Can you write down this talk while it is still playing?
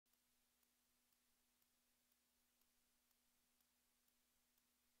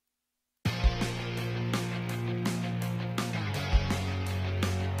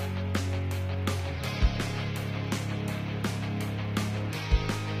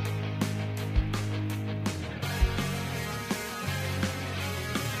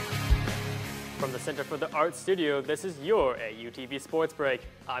Center for the Arts Studio, this is your AUTV Sports Break.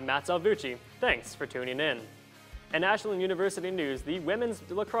 I'm Matt Salvucci. Thanks for tuning in. In Ashland University news, the women's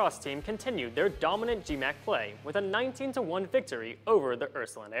lacrosse team continued their dominant GMAC play with a 19-1 victory over the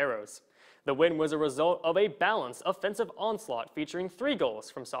Ursuline Arrows. The win was a result of a balanced offensive onslaught featuring 3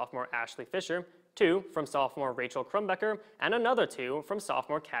 goals from sophomore Ashley Fisher, 2 from sophomore Rachel Krumbecker, and another 2 from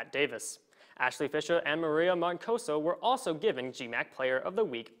sophomore Kat Davis. Ashley Fisher and Maria Moncoso were also given GMAC Player of the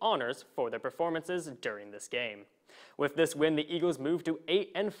Week honors for their performances during this game. With this win, the Eagles moved to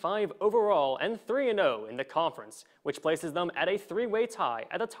 8-5 overall and 3-0 in the conference, which places them at a 3-way tie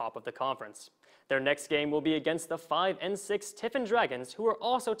at the top of the conference. Their next game will be against the 5-6 Tiffin Dragons, who are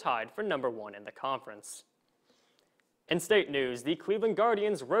also tied for number 1 in the conference. In state news, the Cleveland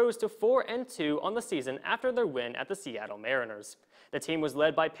Guardians rose to 4-2 on the season after their win at the Seattle Mariners. The team was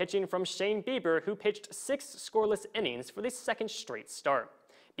led by pitching from Shane Bieber, who pitched 6 scoreless innings for the second straight start.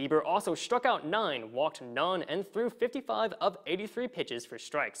 Bieber also struck out 9, walked none, and threw 55 of 83 pitches for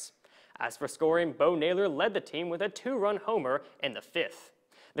strikes. As for scoring, Bo Naylor led the team with a 2-run homer in the 5th.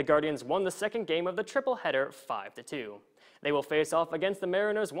 The Guardians won the second game of the triple-header 5-2. They will face off against the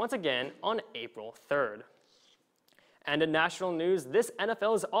Mariners once again on April 3rd. And in national news, this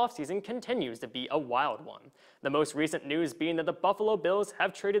NFL's offseason continues to be a wild one. The most recent news being that the Buffalo Bills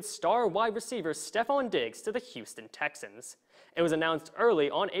have traded star wide receiver Stephon Diggs to the Houston Texans. It was announced early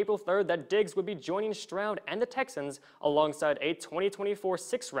on April 3rd that Diggs would be joining Stroud and the Texans alongside a 2024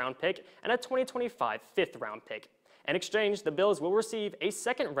 6th-round pick and a 2025 5th-round pick. In exchange, the Bills will receive a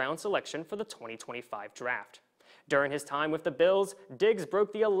second-round selection for the 2025 draft. During his time with the Bills, Diggs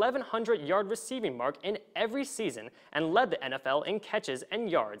broke the 1,100-yard receiving mark in every season and led the NFL in catches and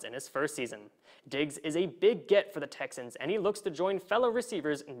yards in his first season. Diggs is a big get for the Texans, and he looks to join fellow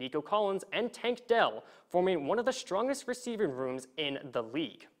receivers Nico Collins and Tank Dell, forming one of the strongest receiving rooms in the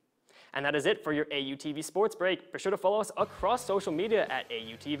league. And that is it for your AUTV Sports Break. Be sure to follow us across social media at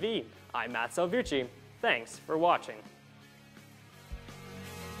AUTV. I'm Matt Salvucci. Thanks for watching.